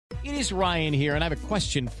It is Ryan here, and I have a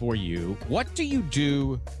question for you. What do you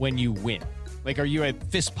do when you win? Like, are you a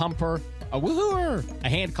fist pumper, a woohooer, a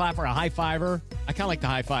hand clapper, a high fiver? I kind of like the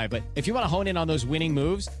high five, but if you want to hone in on those winning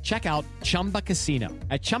moves, check out Chumba Casino.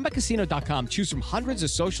 At ChumbaCasino.com, choose from hundreds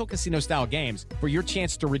of social casino-style games for your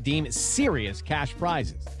chance to redeem serious cash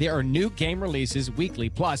prizes. There are new game releases weekly,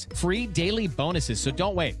 plus free daily bonuses. So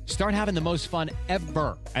don't wait. Start having the most fun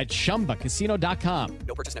ever at ChumbaCasino.com.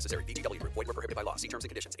 No purchase necessary. VGW Group. Void where prohibited by law. See terms and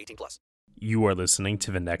conditions. 18+. You are listening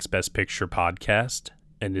to the Next Best Picture podcast,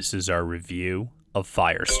 and this is our review of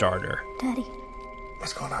Firestarter. Daddy.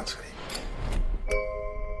 What's going on, sweetie?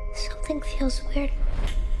 Something feels weird.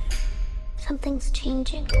 Something's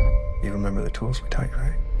changing. You remember the tools we taught you,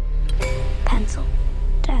 right? Pencil,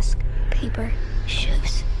 desk, paper,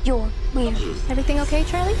 shoes. You're weird. Everything okay,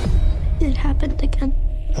 Charlie? It happened again.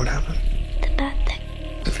 What happened? The bad thing.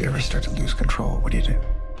 If you ever start to lose control, what do you do?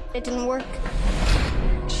 It didn't work.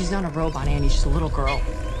 She's not a robot, Annie. She's a little girl.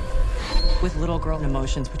 With little girl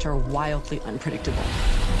emotions, which are wildly unpredictable.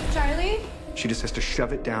 Charlie? She just has to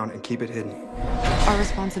shove it down and keep it hidden. Our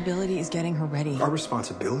responsibility is getting her ready. Our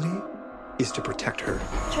responsibility is to protect her.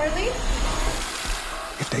 Charlie?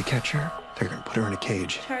 If they catch her, they're gonna put her in a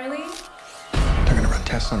cage. Charlie? They're gonna run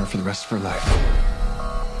tests on her for the rest of her life.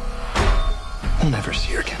 We'll never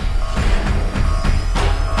see her again.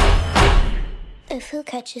 If who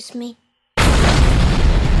catches me?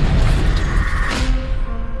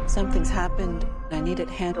 Something's happened. I need it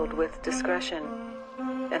handled with discretion.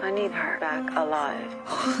 And I need her back alive.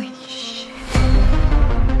 Holy shit.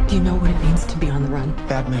 Do you know what it means to be on the run?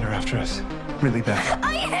 Bad men are after us. Really bad.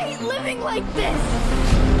 I hate living like this!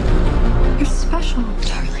 You're special,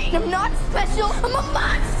 Charlie. I'm not special, I'm a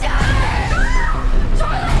monster!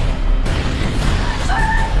 Charlie!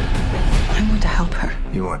 Charlie! I want to help her.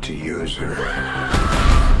 You want to use her.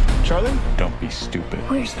 Charlie? Don't be stupid.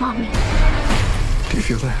 Where's Mommy? Do you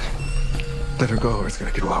feel that? Let her go or it's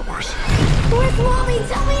gonna get a lot worse. Where's Mommy?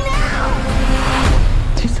 Tell me now!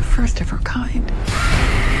 She's the first of her kind.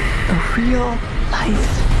 A real life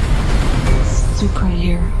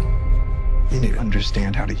superhero. You need to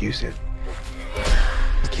understand how to use it.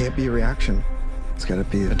 It can't be a reaction. It's gotta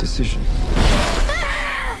be a decision.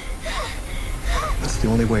 That's the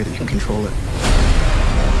only way that you can control it.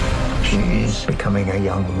 She's becoming a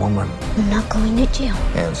young woman. I'm not going to jail.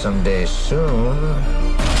 And someday soon,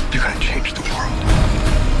 you're gonna change the world.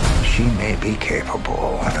 She may be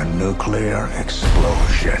capable of a nuclear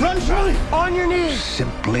explosion. Run, Charlie! On your knees!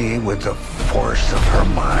 Simply with the force of her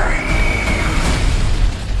mind.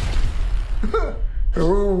 The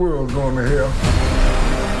whole world's going to hell.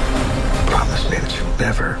 Promise me that you'll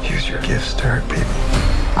never use your gifts to hurt people.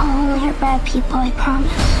 I'll only hurt bad people, I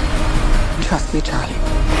promise. Trust me, Charlie.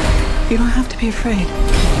 You don't have to be afraid.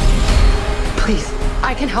 Please,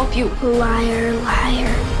 I can help you. Liar,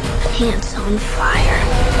 liar. Pants on fire.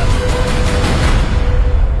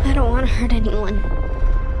 I don't want to hurt anyone,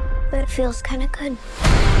 but it feels kind of good.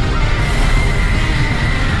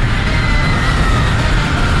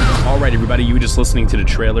 All right, everybody, you were just listening to the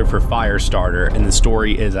trailer for Firestarter, and the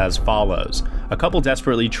story is as follows. A couple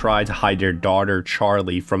desperately try to hide their daughter,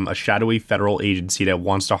 Charlie, from a shadowy federal agency that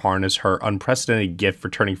wants to harness her unprecedented gift for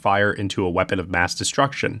turning fire into a weapon of mass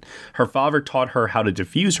destruction. Her father taught her how to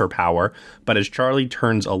diffuse her power, but as Charlie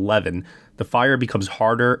turns 11, the fire becomes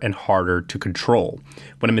harder and harder to control.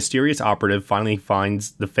 When a mysterious operative finally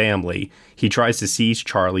finds the family, he tries to seize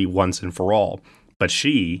Charlie once and for all. But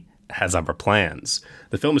she has other plans.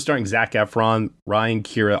 The film is starring Zac Efron, Ryan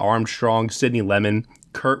Kiera Armstrong, Sidney Lemon,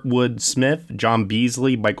 Kurtwood Smith, John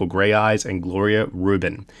Beasley, Michael Greyeyes, and Gloria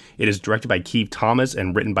Rubin. It is directed by Keith Thomas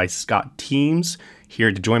and written by Scott Teems.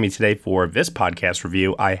 Here to join me today for this podcast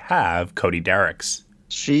review, I have Cody Derricks.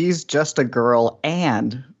 She's just a girl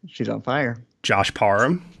and she's on fire. Josh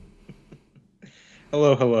Parham.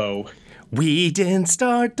 Hello, hello. We didn't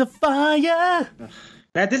start the fire.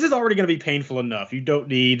 Matt, this is already going to be painful enough. You don't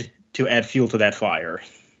need to add fuel to that fire.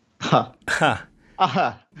 But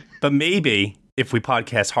maybe if we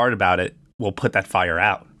podcast hard about it, we'll put that fire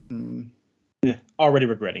out. Yeah, already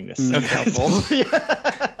regretting this.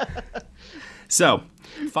 So,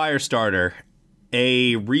 Firestarter,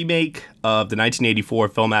 a remake of the 1984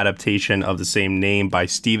 film adaptation of the same name by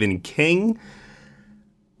Stephen King.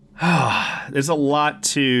 There's a lot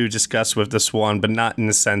to discuss with this one, but not in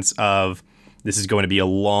the sense of this is going to be a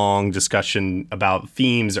long discussion about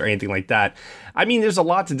themes or anything like that. I mean, there's a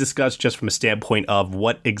lot to discuss just from a standpoint of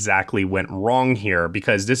what exactly went wrong here,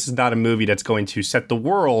 because this is not a movie that's going to set the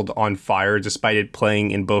world on fire, despite it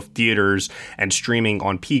playing in both theaters and streaming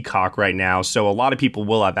on Peacock right now. So a lot of people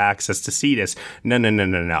will have access to see this.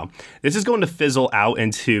 No. This is going to fizzle out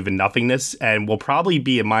into the nothingness and will probably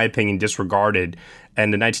be, in my opinion, disregarded.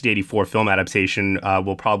 And the 1984 film adaptation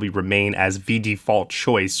will probably remain as the default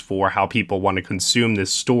choice for how people want to consume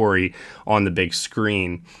this story on the big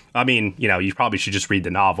screen. I mean, you probably should just read the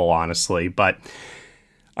novel, honestly. But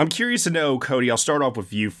I'm curious to know, Cody, I'll start off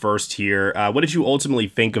with you first here. What did you ultimately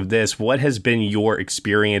think of this? What has been your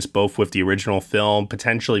experience both with the original film,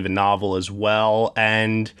 potentially the novel as well,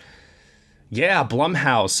 and... yeah,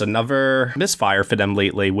 Blumhouse, another misfire for them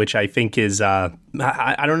lately, which I think is, I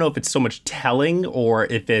don't know if it's so much telling or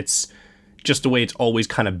if it's just the way it's always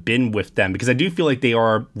kind of been with them, because I do feel like they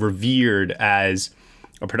are revered as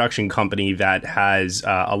a production company that has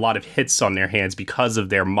a lot of hits on their hands because of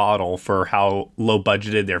their model for how low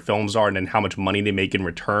budgeted their films are and how much money they make in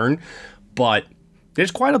return. But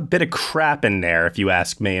there's quite a bit of crap in there, if you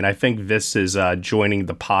ask me, and I think this is joining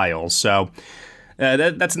the pile. So...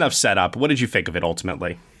 that's enough setup. What did you think of it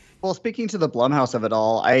ultimately? Well, speaking to the Blumhouse of it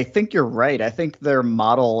all, I think you're right. I think their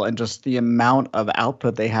model and just the amount of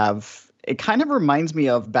output they have, it kind of reminds me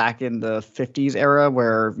of back in the 50s era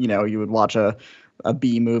where, you would watch a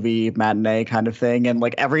B movie matinee kind of thing. And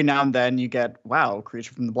like every now and then you get, wow,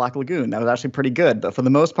 Creature from the Black Lagoon. That was actually pretty good. But for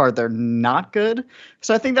the most part, they're not good.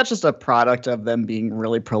 So I think that's just a product of them being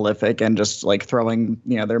really prolific and just like throwing,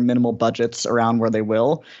 their minimal budgets around where they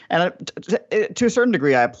will. And to a certain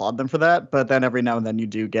degree, I applaud them for that. But then every now and then you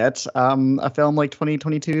do get a film like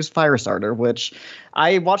 2022's Firestarter, which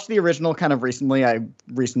I watched the original kind of recently. I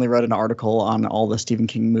recently wrote an article on all the Stephen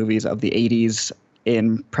King movies of the 80s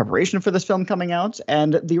in preparation for this film coming out.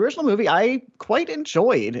 And the original movie I quite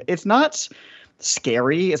enjoyed. It's not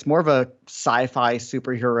scary. It's more of a sci-fi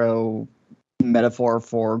superhero metaphor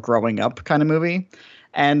for growing up kind of movie.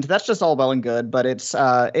 And that's just all well and good, but it's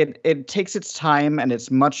it takes its time and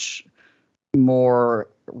it's much more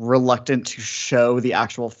reluctant to show the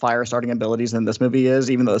actual fire starting abilities than this movie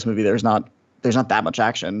is, even though this movie there's not that much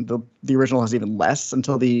action. The original has even less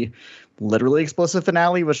until the literally explosive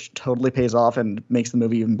finale, which totally pays off and makes the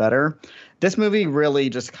movie even better. This movie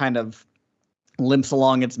really just kind of limps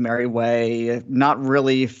along its merry way, not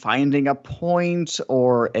really finding a point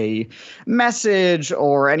or a message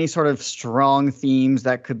or any sort of strong themes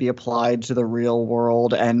that could be applied to the real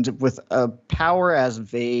world. And with a power as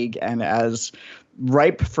vague and as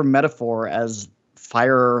ripe for metaphor as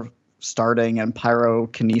fire starting and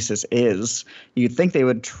pyrokinesis is, you'd think they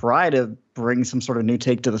would try to bring some sort of new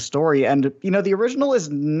take to the story. And, the original is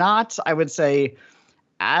not, I would say,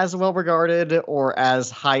 as well regarded or as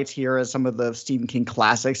high tier as some of the Stephen King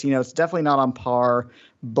classics. It's definitely not on par,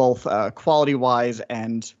 both quality wise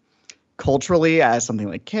and culturally, as something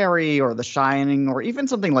like Carrie or The Shining or even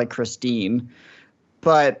something like Christine.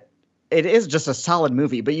 But it is just a solid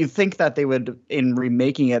movie, but you think that they would, in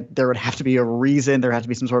remaking it, there would have to be a reason, there has to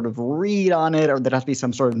be some sort of read on it, or there'd have to be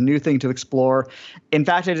some sort of new thing to explore. In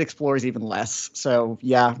fact, it explores even less. So,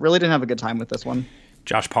 yeah, really didn't have a good time with this one.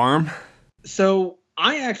 Josh Parham? So,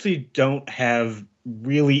 I actually don't have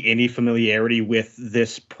really any familiarity with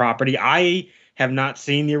this property. I have not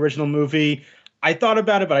seen the original movie. I thought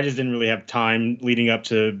about it, but I just didn't really have time leading up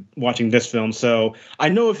to watching this film. So I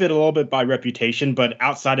know of it a little bit by reputation, but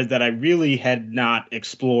outside of that, I really had not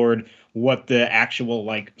explored what the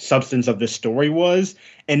actual substance of this story was.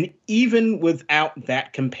 And even without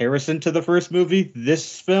that comparison to the first movie,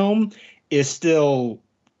 this film is still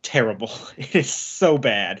terrible. It is so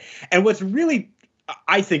bad. And what's really,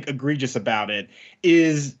 I think, egregious about it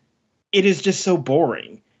is just so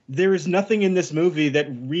boring. There is nothing in this movie that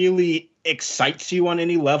really excites you on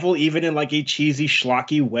any level, even in a cheesy,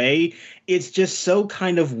 schlocky way. It's just so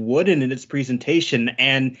kind of wooden in its presentation.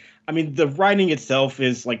 And I mean, the writing itself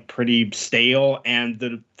is pretty stale, and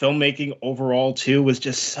the filmmaking overall too was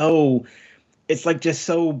just so, it's just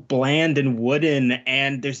so bland and wooden,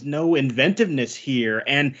 and there's no inventiveness here.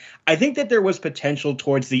 And I think that there was potential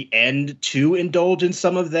towards the end to indulge in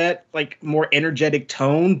some of that more energetic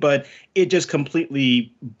tone, but it just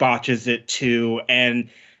completely botches it too. And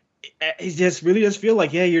it just really does feel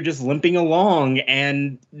like, you're just limping along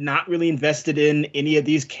and not really invested in any of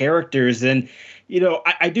these characters. And,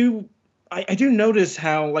 I do notice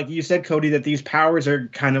how, like you said, Cody, that these powers are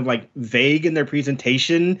kind of vague in their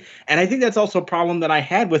presentation. And I think that's also a problem that I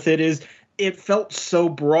had with it is it felt so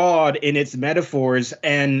broad in its metaphors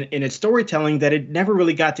and in its storytelling that it never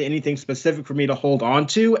really got to anything specific for me to hold on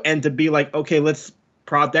to and to be like, okay, let's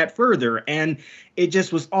prod that further. And it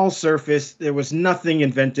just was all surface. There was nothing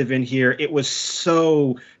inventive in here. It was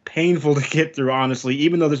so painful to get through, honestly.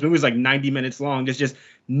 Even though this movie is like 90 minutes long, there's just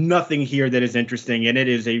nothing here that is interesting. And it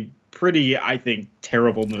is a pretty, I think,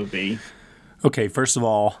 terrible movie. Okay, first of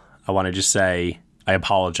all, I want to just say I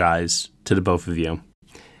apologize to the both of you.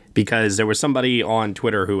 Because there was somebody on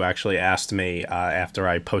Twitter who actually asked me, after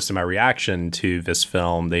I posted my reaction to this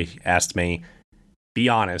film, they asked me, be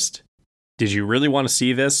honest, did you really want to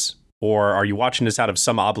see this? Or are you watching this out of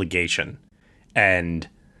some obligation? And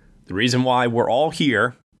the reason why we're all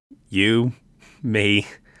here, you, me,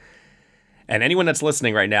 and anyone that's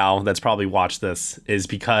listening right now that's probably watched this, is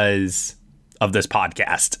because of this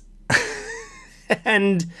podcast.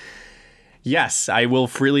 And yes, I will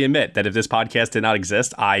freely admit that if this podcast did not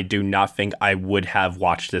exist, I do not think I would have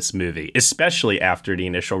watched this movie, especially after the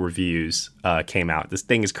initial reviews came out. This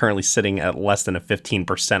thing is currently sitting at less than a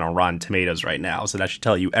 15% on Rotten Tomatoes right now, so that should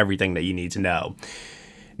tell you everything that you need to know.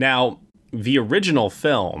 Now, the original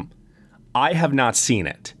film, I have not seen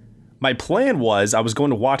it. My plan was I was going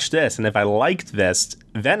to watch this, and if I liked this,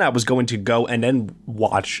 then I was going to go and then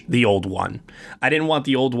watch the old one. I didn't want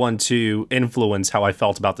the old one to influence how I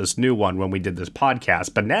felt about this new one when we did this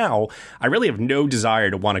podcast, but now I really have no desire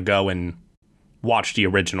to want to go and watch the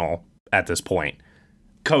original at this point.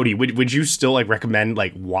 Cody, would you still recommend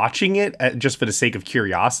watching it just for the sake of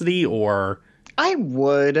curiosity, or? I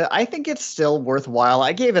would. I think it's still worthwhile.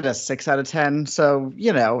 I gave it a 6 out of 10, so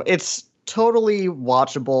it's totally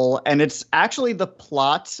watchable, and it's actually the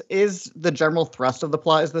general thrust of the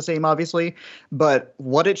plot is the same, obviously, but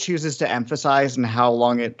what it chooses to emphasize and how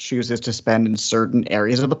long it chooses to spend in certain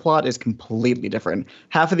areas of the plot is completely different.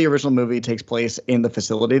 Half of the original movie takes place in the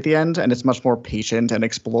facility at the end, and it's much more patient and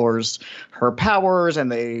explores her powers,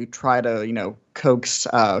 and they try to coax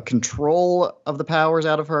control of the powers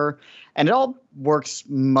out of her. And it all works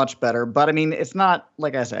much better. But, I mean, it's not,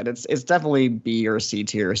 like I said, it's definitely B or C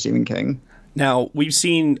tier Stephen King. Now, we've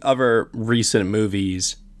seen other recent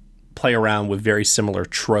movies play around with very similar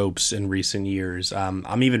tropes in recent years.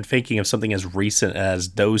 I'm even thinking of something as recent as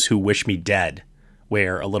Those Who Wish Me Dead,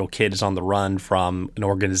 where a little kid is on the run from an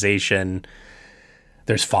organization.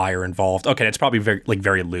 There's fire involved. Okay, it's probably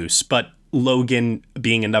very loose. But Logan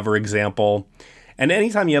being another example. And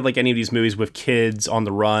anytime you have any of these movies with kids on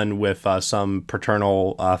the run with some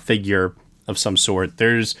paternal figure of some sort,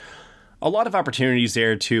 there's a lot of opportunities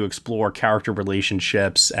there to explore character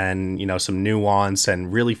relationships and, some nuance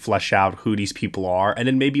and really flesh out who these people are. And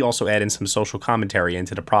then maybe also add in some social commentary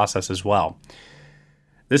into the process as well.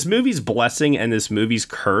 This movie's blessing and this movie's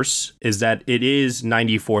curse is that it is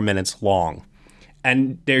 94 minutes long.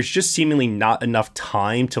 And there's just seemingly not enough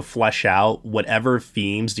time to flesh out whatever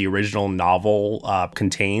themes the original novel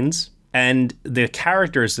contains. And the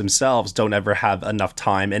characters themselves don't ever have enough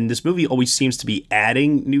time. And this movie always seems to be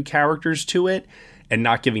adding new characters to it and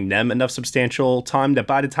not giving them enough substantial time that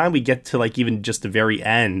by the time we get to even just the very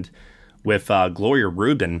end with Gloria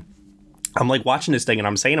Reuben, I'm watching this thing and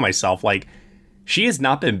I'm saying to myself, she has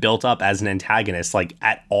not been built up as an antagonist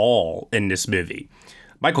at all in this movie.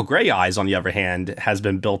 Michael Grey Eyes, on the other hand, has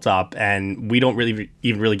been built up, and we don't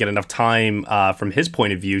really get enough time from his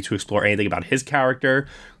point of view to explore anything about his character.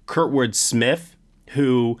 Kurtwood Smith,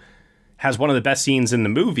 who has one of the best scenes in the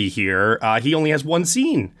movie here, he only has one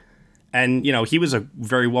scene. And, he was a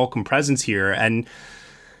very welcome presence here. And,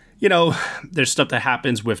 there's stuff that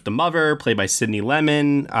happens with the mother, played by Sydney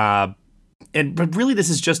Lemon. But really,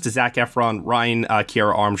 this is just a Zac Efron, Ryan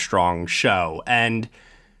Kiera Armstrong show. And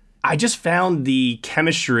I just found the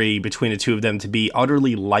chemistry between the two of them to be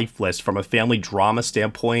utterly lifeless from a family drama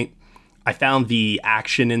standpoint. I found the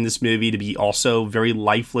action in this movie to be also very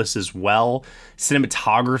lifeless as well.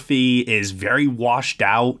 Cinematography is very washed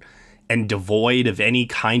out and devoid of any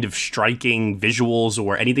kind of striking visuals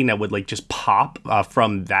or anything that would just pop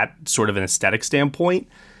from that sort of an aesthetic standpoint.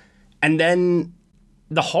 And then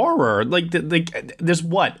the horror, there's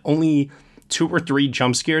only 2 or 3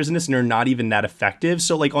 jump scares in this, and they're not even that effective.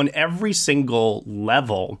 So on every single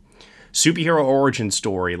level, superhero origin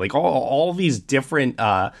story, all these different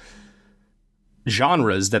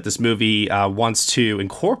genres that this movie wants to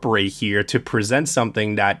incorporate here to present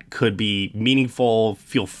something that could be meaningful,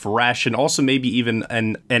 feel fresh, and also maybe even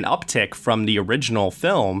an uptick from the original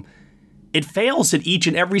film, it fails at each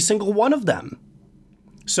and every single one of them.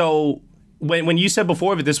 So when you said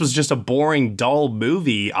before that this was just a boring, dull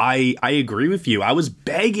movie, I agree with you. I was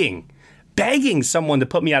begging someone to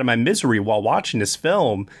put me out of my misery while watching this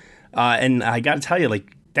film. And I got to tell you,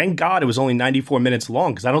 thank God it was only 94 minutes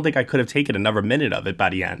long, because I don't think I could have taken another minute of it by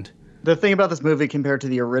the end. The thing about this movie compared to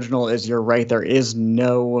the original is you're right. There is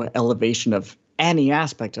no elevation of any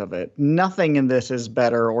aspect of it. Nothing in this is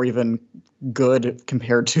better or even good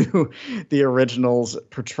compared to the original's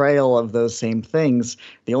portrayal of those same things.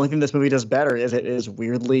 The only thing this movie does better is it is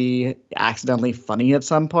weirdly accidentally funny at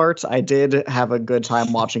some parts. I did have a good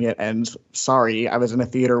time watching it, and sorry, I was in a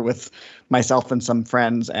theater with myself and some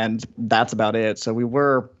friends, and that's about it. So we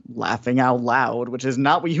were laughing out loud, which is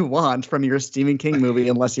not what you want from your Stephen King movie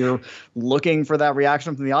unless you're looking for that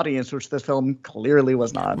reaction from the audience, which this film clearly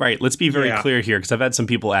was not. Right. Let's be very clear here, because I've had some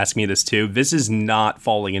people ask me this too. This is not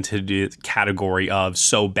falling into the category of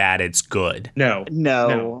so bad it's good.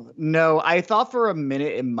 No. I thought for a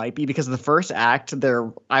minute it might be, because the first act there,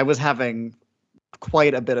 I was having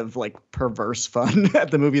quite a bit of like perverse fun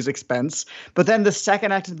at the movie's expense. But then the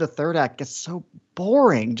second act and the third act gets so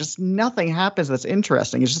boring. Just nothing happens that's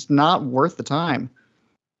interesting. It's just not worth the time.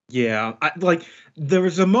 Yeah. There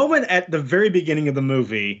was a moment at the very beginning of the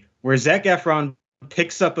movie where Zac Efron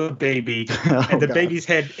picks up a baby and the baby's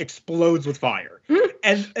head explodes with fire.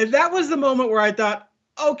 and that was the moment where I thought,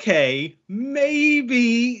 okay,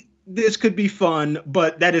 maybe this could be fun,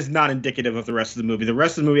 but that is not indicative of the rest of the movie. The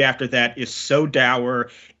rest of the movie after that is so dour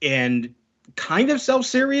and kind of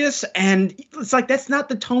self-serious, and it's like that's not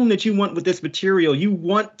the tone that you want with this material. You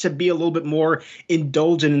want to be a little bit more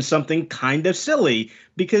indulgent in something kind of silly,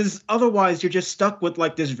 because otherwise you're just stuck with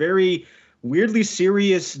like this very weirdly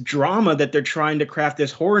serious drama that they're trying to craft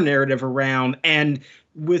this horror narrative around. And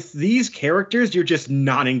with these characters, you're just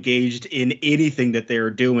not engaged in anything that they're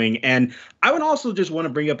doing. And I would also just want to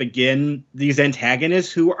bring up again these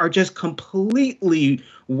antagonists who are just completely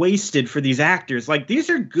wasted for these actors. Like, these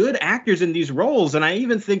are good actors in these roles. And I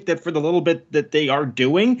even think that for the little bit that they are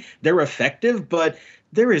doing, they're effective. But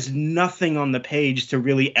there is nothing on the page to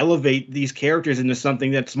really elevate these characters into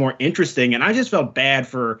something that's more interesting. And I just felt bad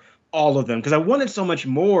for all of them, because I wanted so much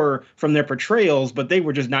more from their portrayals, but they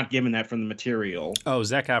were just not given that from the material. Oh,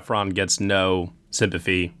 Zac Efron gets no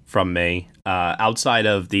sympathy from me. Outside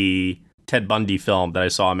of the Ted Bundy film that I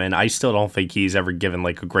saw him in, I still don't think he's ever given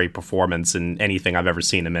like a great performance in anything I've ever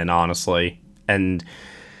seen him in, honestly. And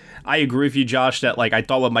I agree with you, Josh, that like I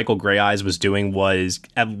thought what Michael Greyeyes was doing was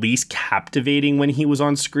at least captivating when he was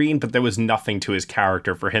on screen, but there was nothing to his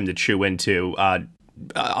character for him to chew into.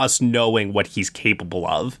 Us knowing what he's capable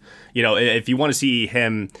of. You know, if you want to see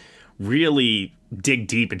him really dig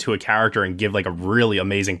deep into a character and give like a really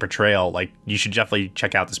amazing portrayal, like you should definitely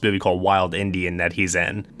check out this movie called Wild Indian that he's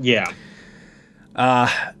in. Yeah.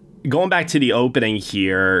 Going back to the opening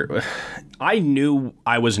here, I knew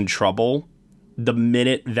I was in trouble the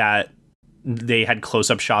minute that they had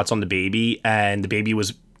close-up shots on the baby and the baby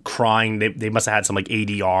was crying. They must have had some like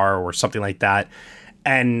ADR or something like that.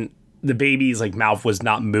 And the baby's like mouth was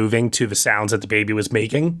not moving to the sounds that the baby was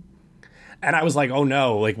making. And I was like, oh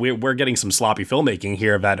no, like we're getting some sloppy filmmaking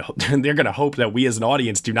here that they're going to hope that we as an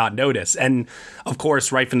audience do not notice. And of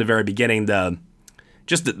course, right from the very beginning, the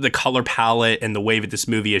color palette and the way that this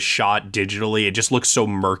movie is shot digitally, it just looks so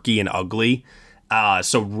murky and ugly.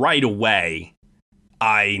 So right away,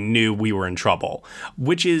 I knew we were in trouble,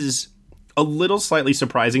 which is a little slightly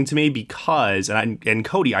surprising to me because, and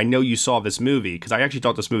Cody, I know you saw this movie because I actually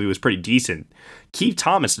thought this movie was pretty decent. Keith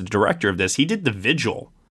Thomas, the director of this, he did The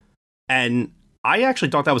Vigil. And I actually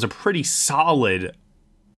thought that was a pretty solid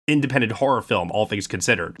independent horror film, all things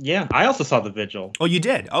considered. Yeah, I also saw The Vigil. Oh, you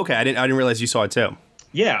did? Okay, I didn't realize you saw it too.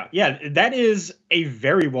 Yeah, that is a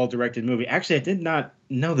very well-directed movie. Actually, I did not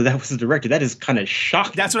know that was the director. That is kind of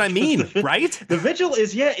shocking. That's what I mean, right? The Vigil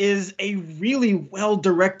is a really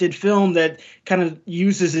well-directed film that kind of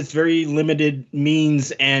uses its very limited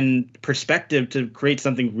means and perspective to create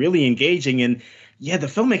something really engaging. And yeah, the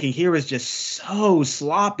filmmaking here is just so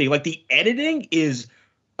sloppy. Like, the editing is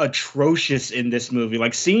atrocious in this movie.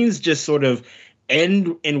 Like, scenes just sort of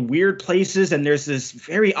end in weird places, and there's this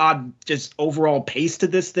very odd just overall pace to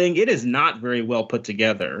this thing. It is not very well put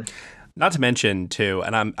together. Not to mention too,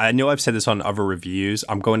 and I know I've said this on other reviews,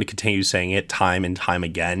 I'm going to continue saying it time and time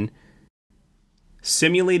again,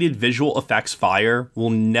 simulated visual effects fire will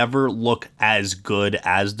never look as good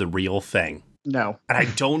as the real thing. No. And I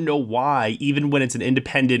don't know why, even when it's an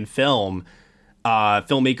independent film,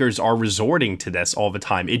 filmmakers are resorting to this all the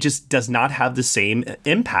time. It just does not have the same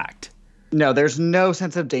impact. No, there's no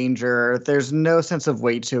sense of danger. There's no sense of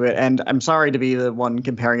weight to it. And I'm sorry to be the one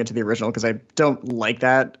comparing it to the original because I don't like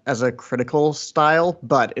that as a critical style.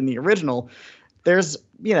 But in the original, there's,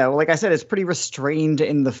 like I said, it's pretty restrained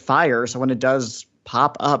in the fire. So when it does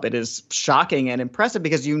pop up. It is shocking and impressive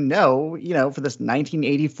because for this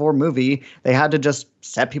 1984 movie, they had to just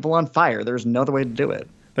set people on fire. There's no other way to do it.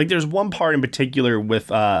 Like, there's one part in particular with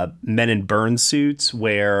men in burn suits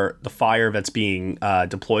where the fire that's being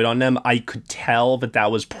deployed on them, I could tell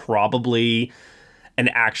that was probably an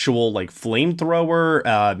actual, like,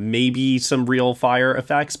 flamethrower, maybe some real fire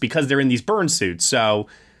effects, because they're in these burn suits. So,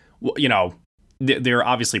 they're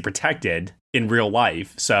obviously protected in real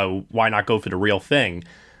life. So why not go for the real thing?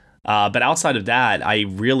 But outside of that, I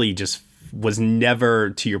really just was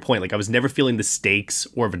never, to your point, like I was never feeling the stakes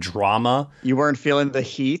or of a drama. You weren't feeling the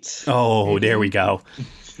heat? Oh, there we go.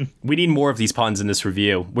 We need more of these puns in this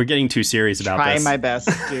review. We're getting too serious about this. Trying my best,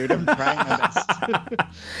 dude. I'm trying my best.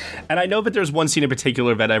 And I know that there's one scene in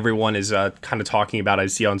particular that everyone is kind of talking about, I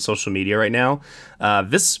see on social media right now.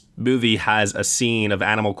 This movie has a scene of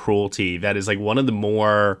animal cruelty that is like one of the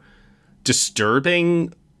more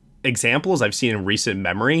disturbing examples I've seen in recent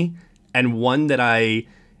memory, and one that I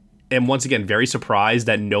am once again very surprised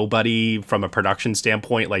that nobody from a production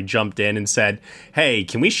standpoint like jumped in and said, hey,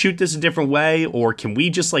 can we shoot this a different way, or can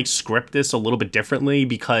we just like script this a little bit differently?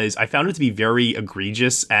 Because I found it to be very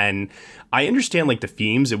egregious, and I understand like the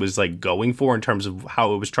themes it was like going for in terms of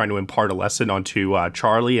how it was trying to impart a lesson onto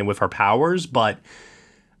Charlie and with her powers, but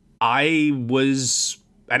I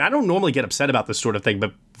don't normally get upset about this sort of thing,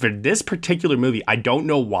 but for this particular movie, I don't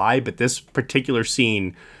know why, but this particular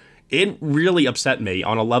scene, it really upset me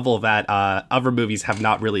on a level that other movies have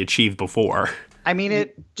not really achieved before. I mean,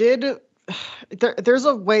 it did. There's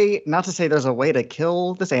a way, not to say there's a way to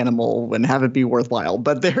kill this animal and have it be worthwhile,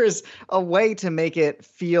 but there's a way to make it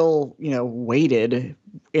feel, weighted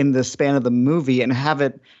in the span of the movie and have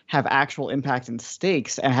it have actual impact and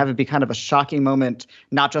stakes and have it be kind of a shocking moment,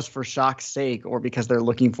 not just for shock's sake or because they're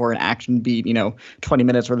looking for an action beat, 20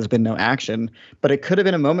 minutes where there's been no action, but it could have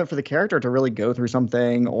been a moment for the character to really go through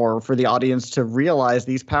something, or for the audience to realize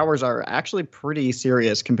these powers are actually pretty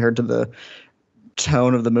serious compared to the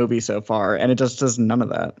tone of the movie so far, and it just does none of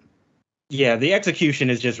that. Yeah, the execution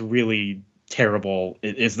is just really terrible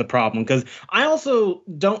is the problem, because I also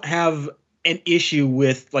don't have an issue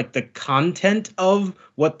with like the content of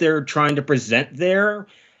what they're trying to present there.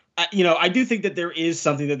 I do think that there is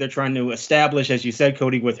something that they're trying to establish, as you said,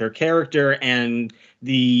 Cody, with her character and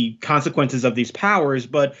the consequences of these powers,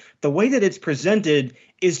 but the way that it's presented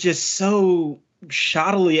is just so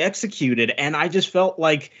shoddily executed, and I just felt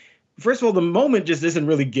like, first of all, the moment just isn't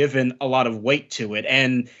really given a lot of weight to it.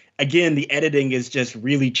 And again, the editing is just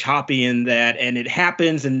really choppy in that, and it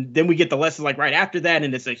happens. And then we get the lesson like right after that,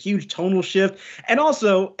 and it's a huge tonal shift. And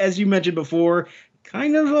also, as you mentioned before,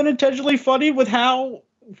 kind of unintentionally funny with how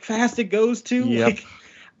fast it goes too. Yep. Like,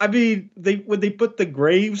 I mean, when they put the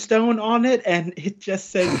gravestone on it and it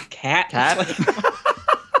just says cat.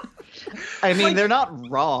 I mean, they're not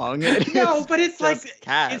wrong. No, but it's like,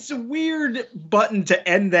 it's a weird button to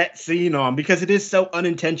end that scene on because it is so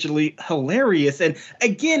unintentionally hilarious. And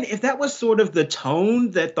again, if that was sort of the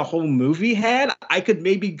tone that the whole movie had, I could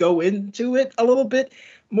maybe go into it a little bit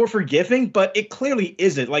more forgiving, but it clearly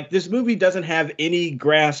isn't. Like, this movie doesn't have any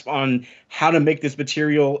grasp on how to make this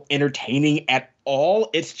material entertaining at all.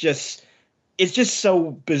 It's just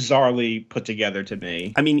so bizarrely put together to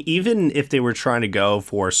me. I mean, even if they were trying to go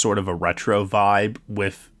for sort of a retro vibe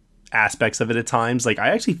with aspects of it at times, like I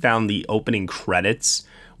actually found the opening credits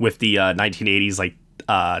with the 1980s like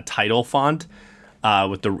title font,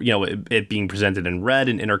 with the it being presented in red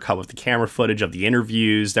and intercut with the camera footage of the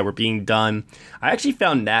interviews that were being done. I actually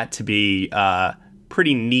found that to be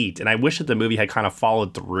pretty neat, and I wish that the movie had kind of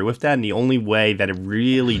followed through with that. And the only way that it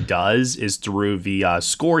really does is through the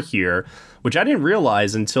score here, which I didn't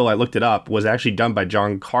realize until I looked it up, was actually done by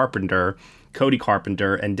John Carpenter, Cody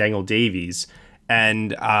Carpenter, and Daniel Davies.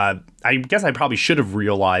 And I guess I probably should have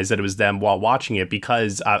realized that it was them while watching it,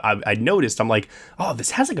 because I noticed, I'm like, oh,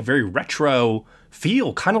 this has like a very retro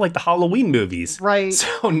feel, kind of like the Halloween movies. Right.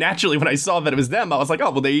 So naturally, when I saw that it was them, I was like,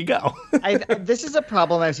 oh, well, there you go. This is a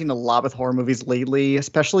problem I've seen a lot with horror movies lately,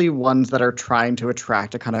 especially ones that are trying to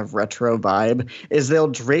attract a kind of retro vibe, is they'll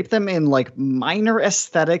drape them in like minor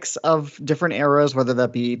aesthetics of different eras, whether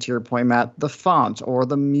that be, to your point, Matt, the font or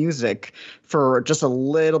the music for just a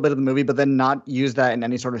little bit of the movie, but then not use that in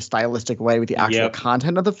any sort of stylistic way with the actual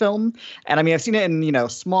content of the film. And I mean, I've seen it in,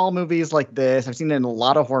 small movies like this. I've seen it in a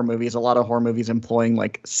lot of horror movies employing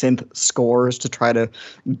like synth scores to try to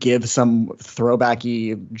give some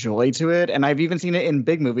throwbacky joy to it. And I've even seen it in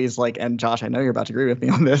big movies like, and Josh, I know you're about to agree with me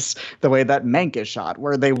on this, the way that Mank is shot,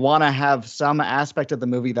 where they want to have some aspect of the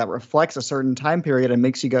movie that reflects a certain time period and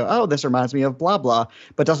makes you go, oh, this reminds me of blah, blah,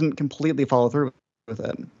 but doesn't completely follow through with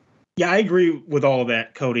it. Yeah, I agree with all of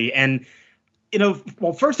that, Cody. And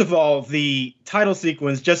well, first of all, the title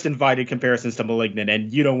sequence just invited comparisons to Malignant,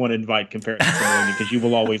 and you don't want to invite comparisons to Malignant because you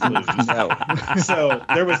will always lose. So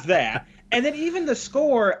there was that. And then even the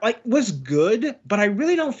score, was good, but I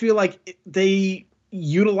really don't feel like they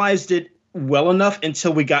utilized it well enough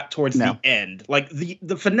until we got towards the end.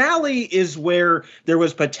 The finale is where there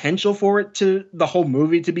was potential for the whole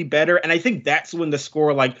movie to be better. And I think that's when the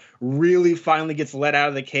score really finally gets let out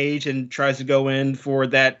of the cage and tries to go in for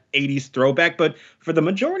that 80s throwback. But for the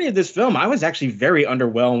majority of this film, I was actually very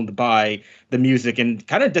underwhelmed by the music and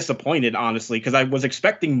kind of disappointed, honestly, because I was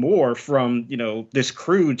expecting more from, this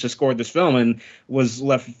crew to score this film and was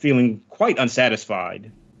left feeling quite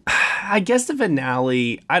unsatisfied. I guess the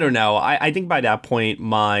finale, I don't know. I think by that point,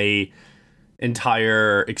 my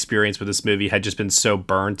entire experience with this movie had just been so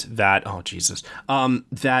burnt that, oh, Jesus.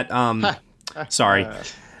 Sorry.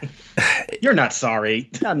 You're not sorry.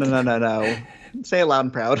 No. Say it loud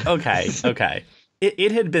and proud. Okay.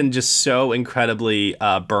 It had been just so incredibly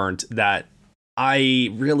burnt that I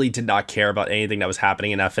really did not care about anything that was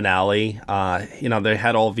happening in that finale. They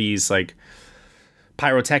had all these,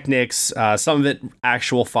 pyrotechnics, some of it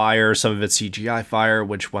actual fire, some of it CGI fire,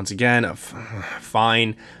 which once again,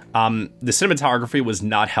 fine. The cinematography was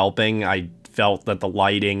not helping. I felt that the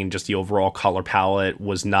lighting and just the overall color palette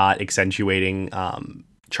was not accentuating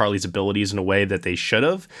Charlie's abilities in a way that they should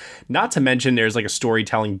have. Not to mention there's a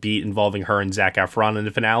storytelling beat involving her and Zac Efron in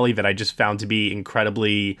the finale that I just found to be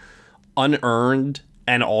incredibly unearned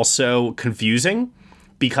and also confusing,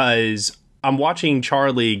 because I'm watching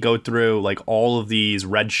Charlie go through all of these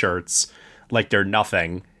red shirts like they're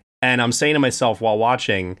nothing. And I'm saying to myself while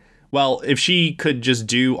watching, well, if she could just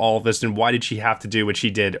do all of this, then why did she have to do what she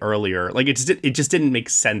did earlier? It just didn't make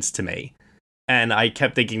sense to me. And I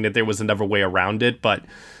kept thinking that there was another way around it, but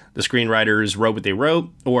the screenwriters wrote what they wrote,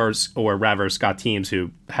 or rather Scott Teems, who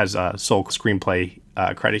has a sole screenplay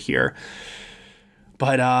credit here.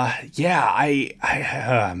 But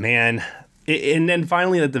man. And then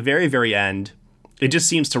finally, at the very, very end, it just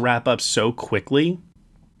seems to wrap up so quickly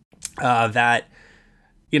that,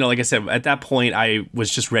 like I said, at that point, I was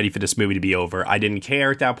just ready for this movie to be over. I didn't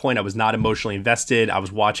care at that point. I was not emotionally invested. I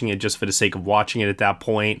was watching it just for the sake of watching it at that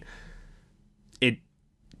point. It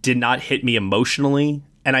did not hit me emotionally.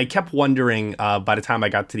 And I kept wondering by the time I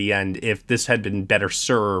got to the end if this had been better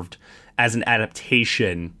served as an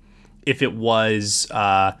adaptation, if it was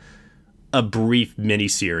a brief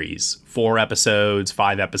miniseries, 4 episodes,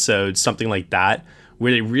 5 episodes, something like that,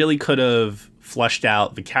 where they really could have fleshed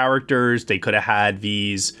out the characters. They could have had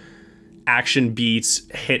these action beats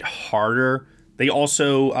hit harder. They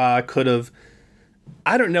also could have,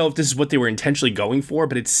 I don't know if this is what they were intentionally going for,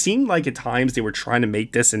 but it seemed like at times they were trying to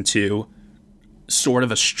make this into sort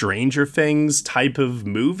of a Stranger Things type of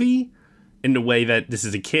movie, in the way that this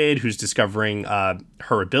is a kid who's discovering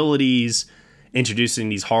her abilities, introducing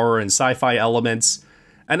these horror and sci-fi elements.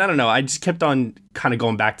 And I don't know, I just kept on kind of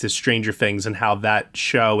going back to Stranger Things and how that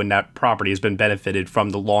show and that property has been benefited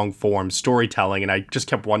from the long form storytelling. And I just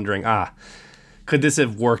kept wondering, could this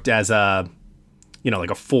have worked as a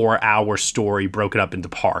 4-hour story broken up into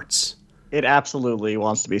parts? It absolutely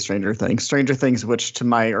wants to be Stranger Things. Stranger Things, which to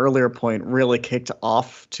my earlier point really kicked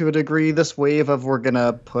off to a degree this wave of we're going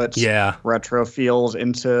to put retro feels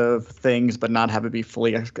into things but not have it be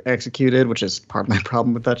fully executed, which is part of my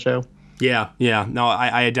problem with that show. Yeah. No,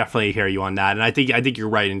 I definitely hear you on that. And I think you're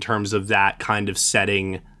right in terms of that kind of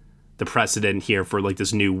setting the precedent here for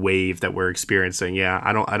this new wave that we're experiencing. Yeah,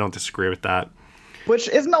 I don't disagree with that. Which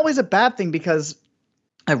isn't always a bad thing, because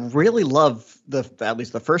I really love at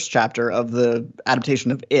least the first chapter of the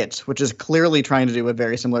adaptation of It, which is clearly trying to do a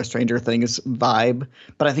very similar Stranger Things vibe,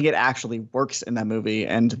 but I think it actually works in that movie,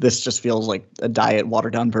 and this just feels like a diet,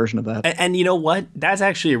 watered-down version of that. And you know what? That's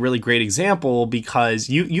actually a really great example, because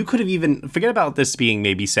you could have even, forget about this being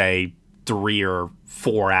maybe, say, 3 or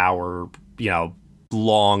 4 hour,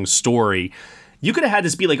 long story. You could have had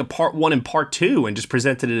this be a part 1 and part 2 and just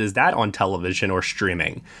presented it as that on television or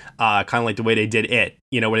streaming. Kind of like the way they did It,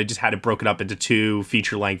 when they just had it broken up into 2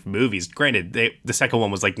 feature-length movies. Granted, the second one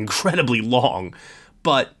was incredibly long,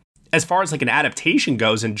 but as far as an adaptation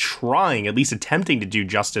goes and trying, at least attempting to do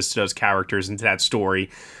justice to those characters and to that story,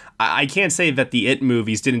 I can't say that the It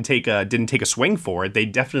movies didn't take a swing for it. They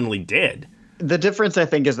definitely did. The difference, I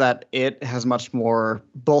think, is that It has much more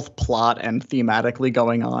both plot and thematically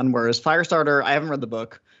going on, whereas Firestarter, I haven't read the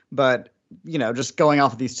book, but, just going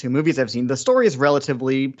off of these 2 movies I've seen, the story is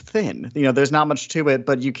relatively thin. There's not much to it,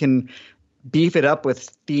 but you can beef it up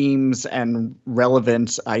with themes and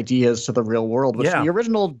relevant ideas to the real world, which the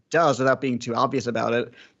original does without being too obvious about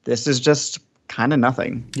it. This is just kind of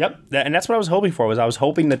nothing. Yep, and that's what I was hoping for. I was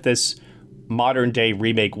hoping that this modern day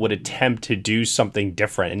remake would attempt to do something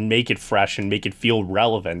different and make it fresh and make it feel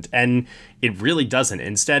relevant. And it really doesn't.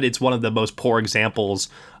 Instead, it's one of the most poor examples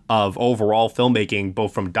of overall filmmaking,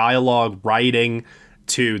 both from dialogue, writing,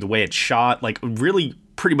 to the way it's shot, like really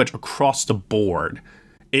pretty much across the board.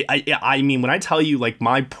 I mean, when I tell you, like,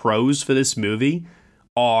 my pros for this movie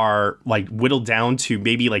are like whittled down to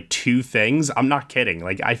maybe like 2 things, I'm not kidding.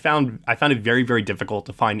 Like, I found it very, very difficult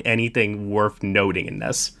to find anything worth noting in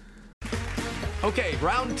this. Okay,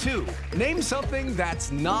 round 2. Name something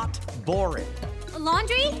that's not boring. A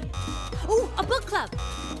laundry? Ooh, a book club.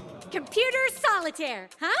 Computer solitaire,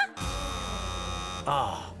 huh?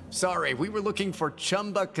 Ah, sorry, we were looking for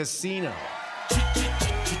Chumba Casino.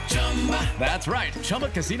 That's right,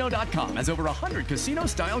 ChumbaCasino.com has over 100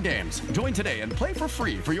 casino-style games. Join today and play for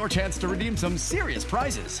free for your chance to redeem some serious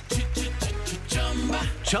prizes.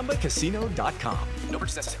 ChumbaCasino.com. No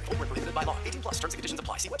purchase necessary. Void where prohibited by law. 18 plus. Terms and conditions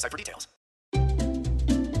apply. See website for details.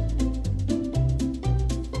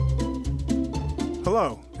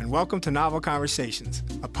 Hello, and welcome to Novel Conversations,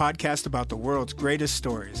 a podcast about the world's greatest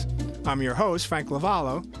stories. I'm your host, Frank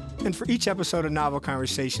Lavallo, and for each episode of Novel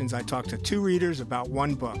Conversations, I talk to 2 readers about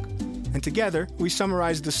one book. And together, we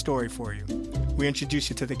summarize the story for you. We introduce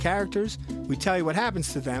you to the characters, we tell you what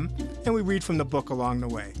happens to them, and we read from the book along the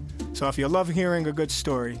way. So if you love hearing a good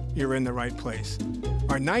story, you're in the right place.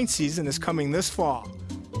 Our 9th season is coming this fall.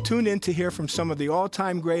 Tune in to hear from some of the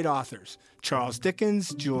all-time great authors, Charles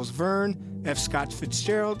Dickens, Jules Verne, F. Scott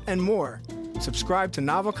Fitzgerald, and more. Subscribe to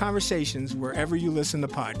Novel Conversations wherever you listen to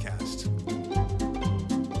podcasts.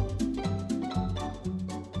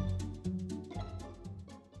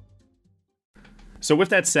 So with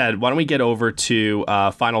that said, why don't we get over to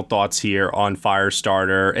final thoughts here on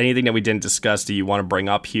Firestarter? Anything that we didn't discuss that you want to bring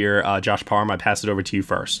up here? Josh Parham, I pass it over to you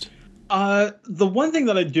first. The one thing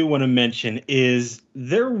that I do want to mention is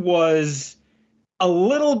there was a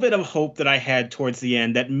little bit of hope that I had towards the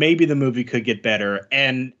end that maybe the movie could get better.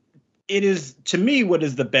 And it is, to me, what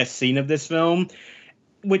is the best scene of this film,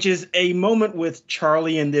 which is a moment with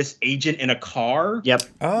Charlie and this agent in a car. Yep.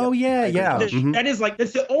 Oh, yeah. That is like,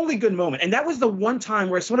 that's the only good moment. And that was the one time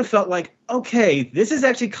where it sort of felt like, okay, this is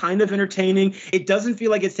actually kind of entertaining. It doesn't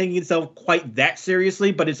feel like it's taking itself quite that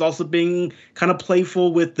seriously, but it's also being kind of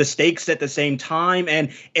playful with the stakes at the same time.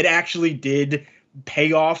 And it actually did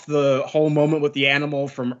pay off the whole moment with the animal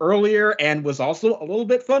from earlier and was also a little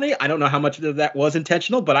bit funny. I don't know how much of that was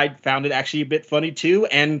intentional, but I found it actually a bit funny too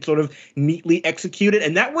and sort of neatly executed.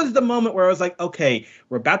 And that was the moment where I was like, okay,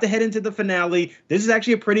 we're about to head into the finale. This is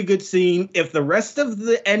actually a pretty good scene. If the rest of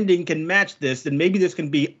the ending can match this, then maybe this can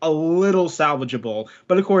be a little salvageable.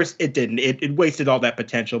 But of course it didn't. It wasted all that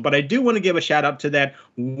potential. But I do want to give a shout out to that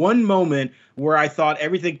one moment where I thought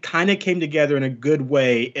everything kind of came together in a good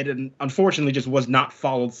way. It unfortunately just was not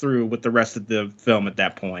followed through with the rest of the film at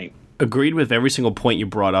that point. Agreed with every single point you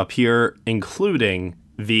brought up here, including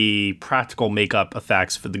the practical makeup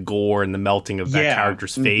effects for the gore and the melting of that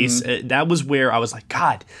character's face. That was where I was like,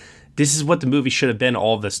 God, this is what the movie should have been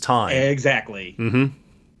all this time. Exactly.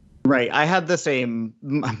 Right. I had the same,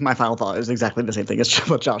 my final thought is exactly the same thing as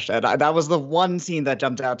what Josh said. That was the one scene that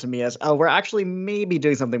jumped out to me as, oh, we're actually maybe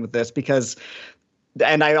doing something with this because,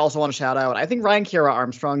 and I also want to shout out, I think Ryan Kiera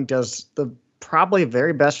Armstrong does the probably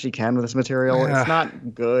very best she can with this material. It's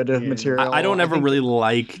not good material. I don't ever really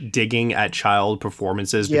like digging at child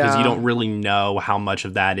performances because you don't really know how much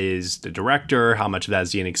of that is the director, how much of that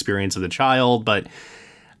is the inexperience of the child, but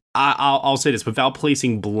I'll say this, without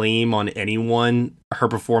placing blame on anyone, her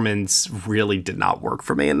performance really did not work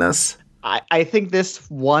for me in this. I think this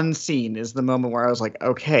one scene is the moment where I was like,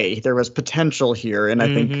 okay, there was potential here. And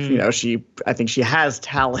I think, I think she has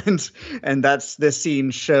talent. And this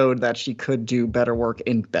scene showed that she could do better work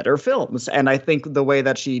in better films. And I think the way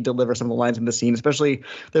that she delivers some of the lines in the scene, especially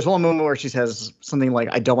there's one moment where she says something like,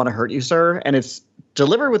 I don't want to hurt you, sir. And it's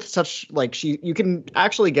delivered with such you can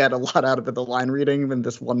actually get a lot out of it, the line reading in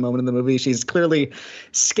this one moment in the movie. She's clearly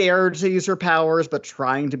scared to use her powers, but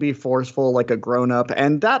trying to be forceful like a grown up.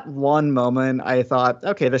 And that one moment I thought,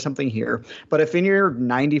 okay, there's something here. But if in your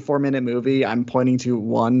 94-minute movie, I'm pointing to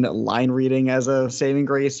one line reading as a saving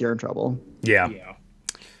grace, you're in trouble. Yeah.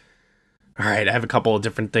 All right. I have a couple of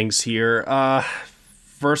different things here.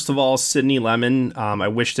 First of all, Sydney Lemon. I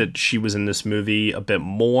wish that she was in this movie a bit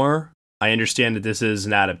more. I understand that this is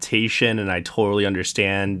an adaptation, and I totally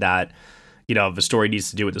understand that, the story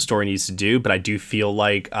needs to do what the story needs to do, but I do feel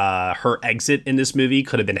like her exit in this movie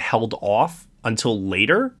could have been held off until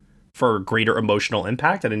later for greater emotional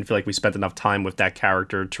impact. I didn't feel like we spent enough time with that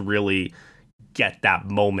character to really get that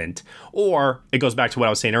moment. Or it goes back to what I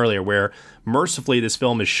was saying earlier, where mercifully this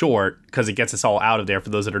film is short because it gets us all out of there for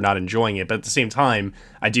those that are not enjoying it. But at the same time,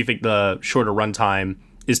 I do think the shorter runtime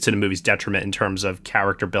is to the movie's detriment in terms of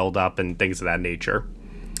character buildup and things of that nature.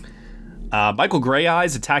 Michael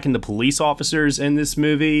Greyeyes attacking the police officers in this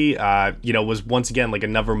movie, was once again like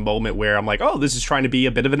another moment where I'm like, oh, this is trying to be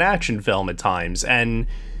a bit of an action film at times. And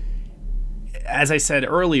as I said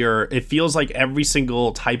earlier, it feels like every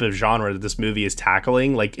single type of genre that this movie is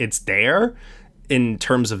tackling, like it's there in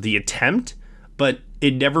terms of the attempt, but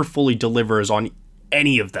it never fully delivers on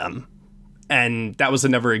any of them. And that was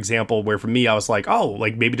another example where for me, I was like, oh,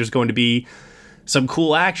 like maybe there's going to be some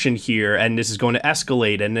cool action here and this is going to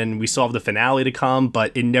escalate, and then we still have the finale to come,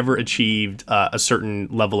 but it never achieved a certain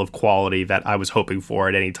level of quality that I was hoping for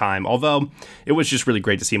at any time, although it was just really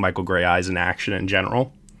great to see Michael Greyeyes in action in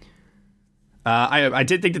general. I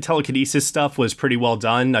did think the telekinesis stuff was pretty well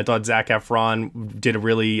done. I thought Zac Efron did a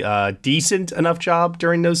really decent enough job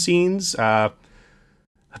during those scenes,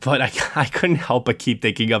 but I couldn't help but keep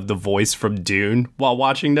thinking of the voice from Dune while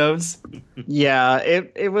watching those. Yeah,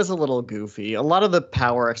 it was a little goofy. A lot of the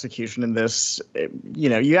power execution in this,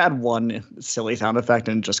 you add one silly sound effect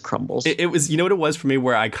and it just crumbles. It was, you know what it was for me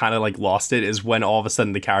where I kind of like lost it is when all of a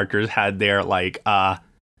sudden the characters had their like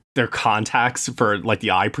their contacts for like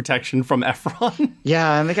the eye protection from Efron.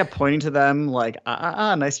 Yeah, and they kept pointing to them like,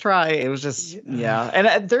 nice try. It was just, yeah.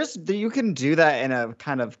 And you can do that in a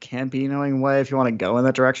kind of campy, knowing way if you want to go in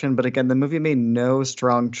that direction. But again, the movie made no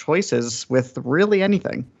strong choices with really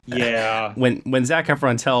anything. Yeah. When Zac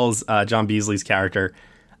Efron tells John Beasley's character,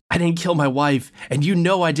 I didn't kill my wife, and you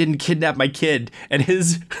know I didn't kidnap my kid. And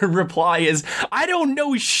his reply is, I don't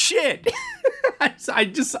know shit. I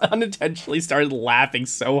just unintentionally started laughing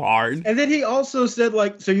so hard. And then he also said,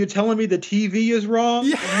 like, so you're telling me the TV is wrong?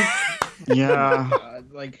 Yeah. Yeah.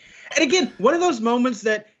 And again, one of those moments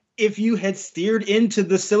that if you had steered into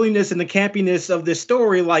the silliness and the campiness of this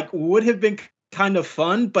story, like, would have been kind of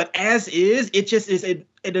fun. But as is, it just is an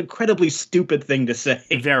incredibly stupid thing to say.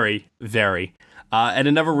 Very, very. And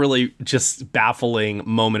another really just baffling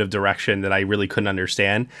moment of direction that I really couldn't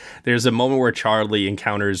understand. There's a moment where Charlie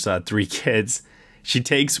encounters 3 kids. She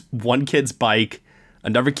takes one kid's bike,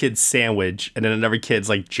 another kid's sandwich, and then another kid's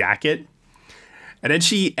like jacket. And then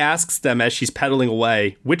she asks them as she's pedaling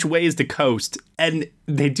away, which way is the coast? And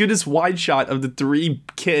they do this wide shot of the 3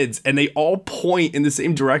 kids and they all point in the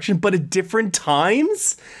same direction, but at different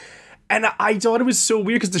times. And I thought it was so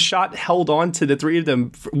weird because the shot held on to the 3 of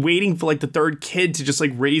them waiting for like the 3rd kid to just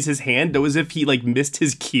like raise his hand, though as if he like missed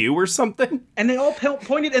his cue or something. And they all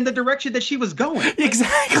pointed in the direction that she was going.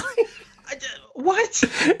 Exactly. What?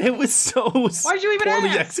 It was so Why'd you even poorly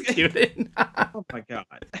ask? executed. Oh my God.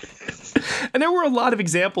 And there were a lot of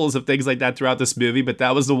examples of things like that throughout this movie, but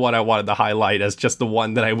that was the one I wanted to highlight as just the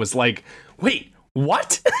one that I was like, wait,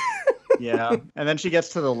 what? Yeah. And then she gets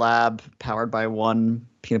to the lab powered by one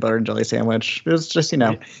peanut butter and jelly sandwich. It was just,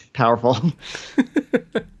 powerful.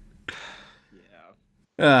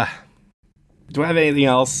 Yeah. Do I have anything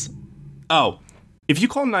else? Oh, if you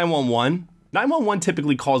call 911, 911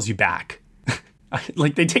 typically calls you back.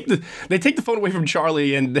 Like they take the phone away from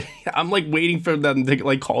Charlie, and I'm like waiting for them to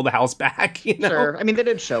like call the house back. You know? Sure. I mean, they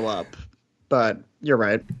did show up, but you're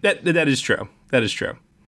right. That is true. That is true.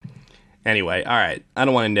 Anyway, all right. I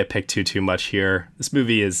don't want to nitpick too much here. This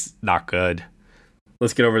movie is not good.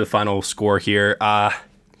 Let's get over the final score here. I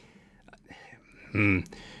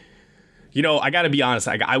got to be honest.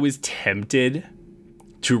 I was tempted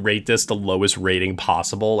to rate this the lowest rating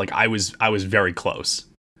possible. Like I was very close,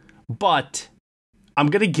 but I'm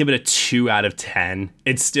going to give it a 2 out of 10.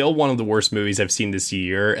 It's still one of the worst movies I've seen this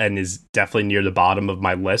year and is definitely near the bottom of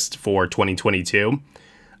my list for 2022.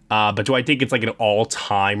 But do I think it's like an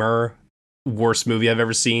all-timer worst movie I've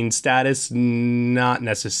ever seen status? Not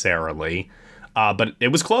necessarily. But it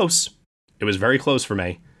was close. It was very close for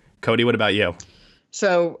me. Cody, what about you?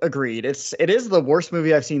 So agreed. It is the worst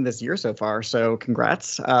movie I've seen this year so far. So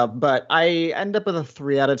congrats. But I end up with a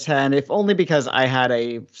 3 out of 10, if only because I had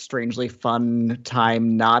a strangely fun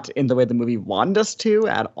time, not in the way the movie wanted us to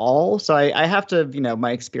at all. So I have to,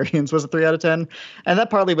 my experience was a 3 out of 10. And that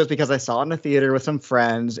partly was because I saw it in a theater with some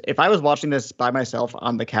friends. If I was watching this by myself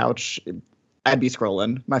on the couch, I'd be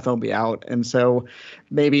scrolling, my phone be out. And so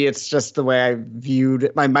maybe it's just the way I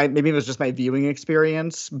viewed maybe it was just my viewing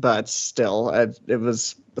experience, but still it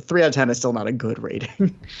was a 3 out of 10 is still not a good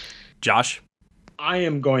rating. Josh? I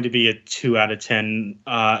am going to be a 2 out of 10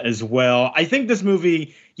 as well. I think this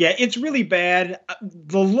movie, it's really bad.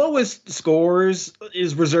 The lowest scores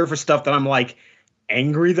is reserved for stuff that I'm like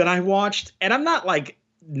angry that I watched. And I'm not like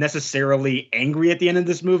necessarily angry at the end of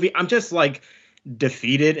this movie. I'm just like,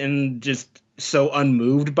 defeated and just so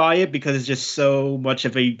unmoved by it because it's just so much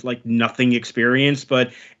of a like nothing experience.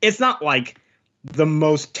 But it's not like the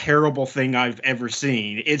most terrible thing I've ever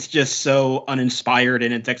seen. It's just so uninspired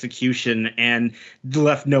in its execution and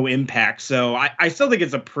left no impact. So I still think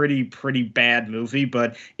it's a pretty bad movie,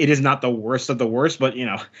 but it is not the worst of the worst, but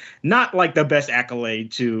not like the best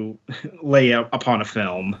accolade to lay out upon a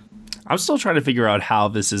film. I'm still trying to figure out how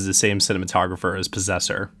this is the same cinematographer as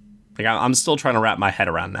Possessor. Like I'm still trying to wrap my head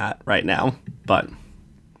around that right now, but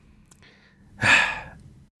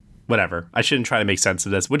whatever. I shouldn't try to make sense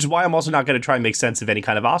of this, which is why I'm also not going to try and make sense of any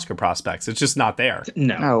kind of Oscar prospects. It's just not there.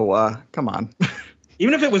 No. Come on.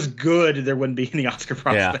 Even if it was good, there wouldn't be any Oscar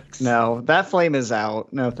prospects. Yeah. No, that flame is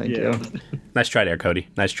out. No, thank you. Nice try there, Cody.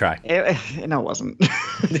 Nice try. No, it wasn't.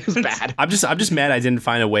 It was bad. I'm just mad I didn't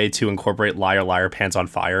find a way to incorporate Liar Liar Pants on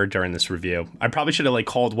Fire during this review. I probably should have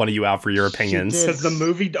called one of you out for your opinions. Because the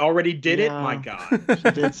movie already did it? My God.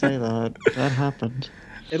 She did say that. That happened.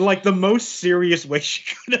 In like the most serious way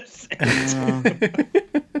she could have said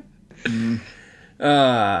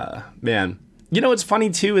it. Man. What's funny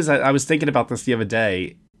too is I was thinking about this the other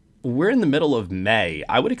day. We're in the middle of May.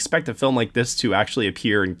 I would expect a film like this to actually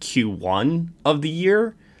appear in Q1 of the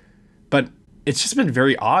year. But it's just been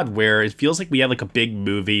very odd where it feels like we have like a big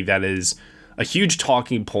movie that is a huge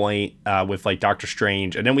talking point with like Doctor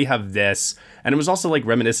Strange. And then we have this. And it was also like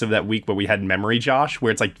reminiscent of that week where we had Memory Josh,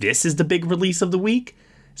 where it's like this is the big release of the week.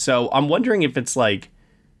 So I'm wondering if it's like,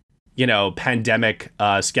 pandemic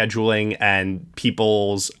scheduling and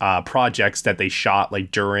people's projects that they shot like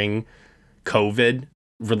during COVID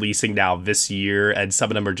releasing now this year. And some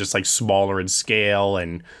of them are just like smaller in scale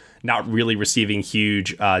and not really receiving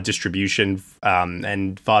huge distribution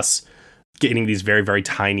and thus getting these very, very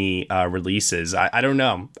tiny releases. I don't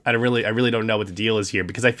know. I really don't know what the deal is here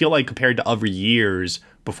because I feel like compared to other years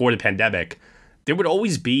before the pandemic, there would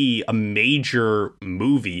always be a major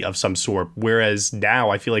movie of some sort. Whereas now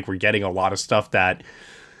I feel like we're getting a lot of stuff that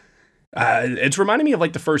it's reminding me of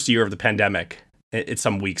like the first year of the pandemic. It's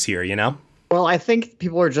some weeks here, Well, I think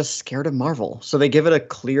people are just scared of Marvel. So they give it a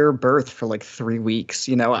clear berth for like 3 weeks.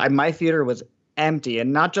 My theater was empty,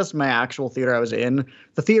 and not just my actual theater I was in,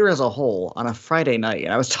 the theater as a whole on a Friday night.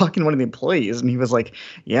 And I was talking to one of the employees and he was like,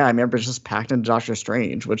 yeah, I remember it's just packed into Doctor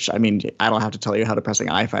Strange, which I don't have to tell you how depressing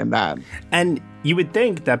I find that. And you would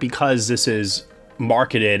think that because this is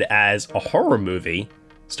marketed as a horror movie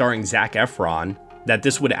starring Zac Efron, that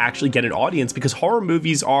this would actually get an audience because horror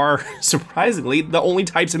movies are surprisingly the only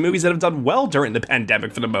types of movies that have done well during the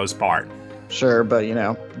pandemic for the most part. Sure, but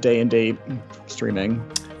day and date streaming.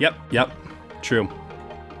 Yep. True.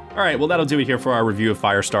 All right, well, that'll do it here for our review of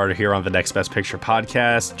Firestarter here on the Next Best Picture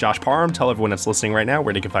podcast. Josh Parham, tell everyone that's listening right now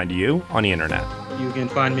where they can find you on the internet. You can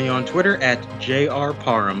find me on Twitter at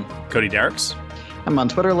JRParham. Cody Derricks. I'm on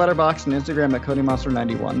Twitter, Letterboxd, and Instagram at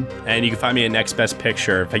CodyMonster91. And you can find me at Next Best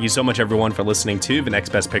Picture. Thank you so much, everyone, for listening to the Next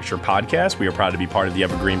Best Picture podcast. We are proud to be part of the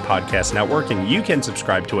Evergreen Podcast Network, and you can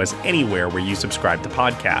subscribe to us anywhere where you subscribe to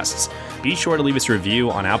podcasts. Be sure to leave us a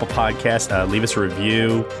review on Apple Podcasts. Leave us a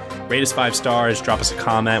review, rate us 5 stars, drop us a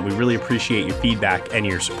comment. We really appreciate your feedback and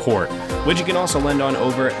your support, which you can also lend on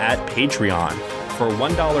over at Patreon. For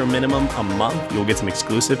 $1 minimum a month, you'll get some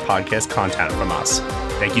exclusive podcast content from us.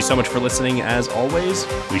 Thank you so much for listening. As always,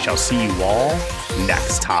 we shall see you all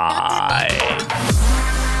next time.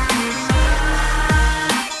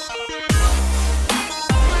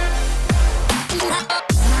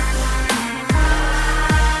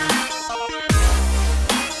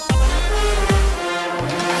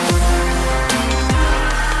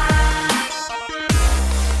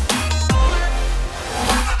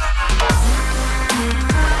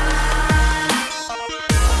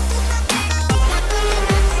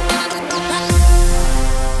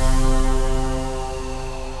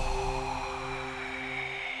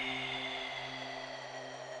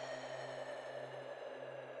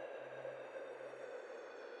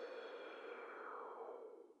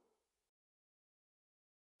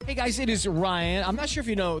 Hey guys, it is Ryan. I'm not sure if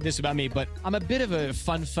you know this about me, but I'm a bit of a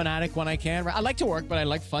fun fanatic when I can. I like to work, but I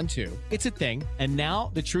like fun too. It's a thing. And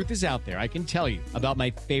now the truth is out there. I can tell you about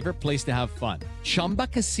my favorite place to have fun. Chumba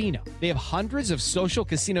Casino. They have hundreds of social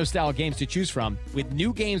casino style games to choose from with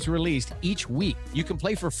new games released each week. You can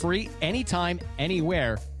play for free anytime,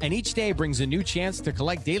 anywhere. And each day brings a new chance to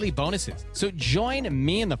collect daily bonuses. So join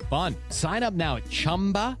me in the fun. Sign up now at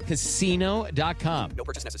ChumbaCasino.com. No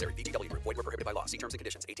purchase necessary. VGW Group. Void where prohibited by law. See terms and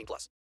conditions. 18+.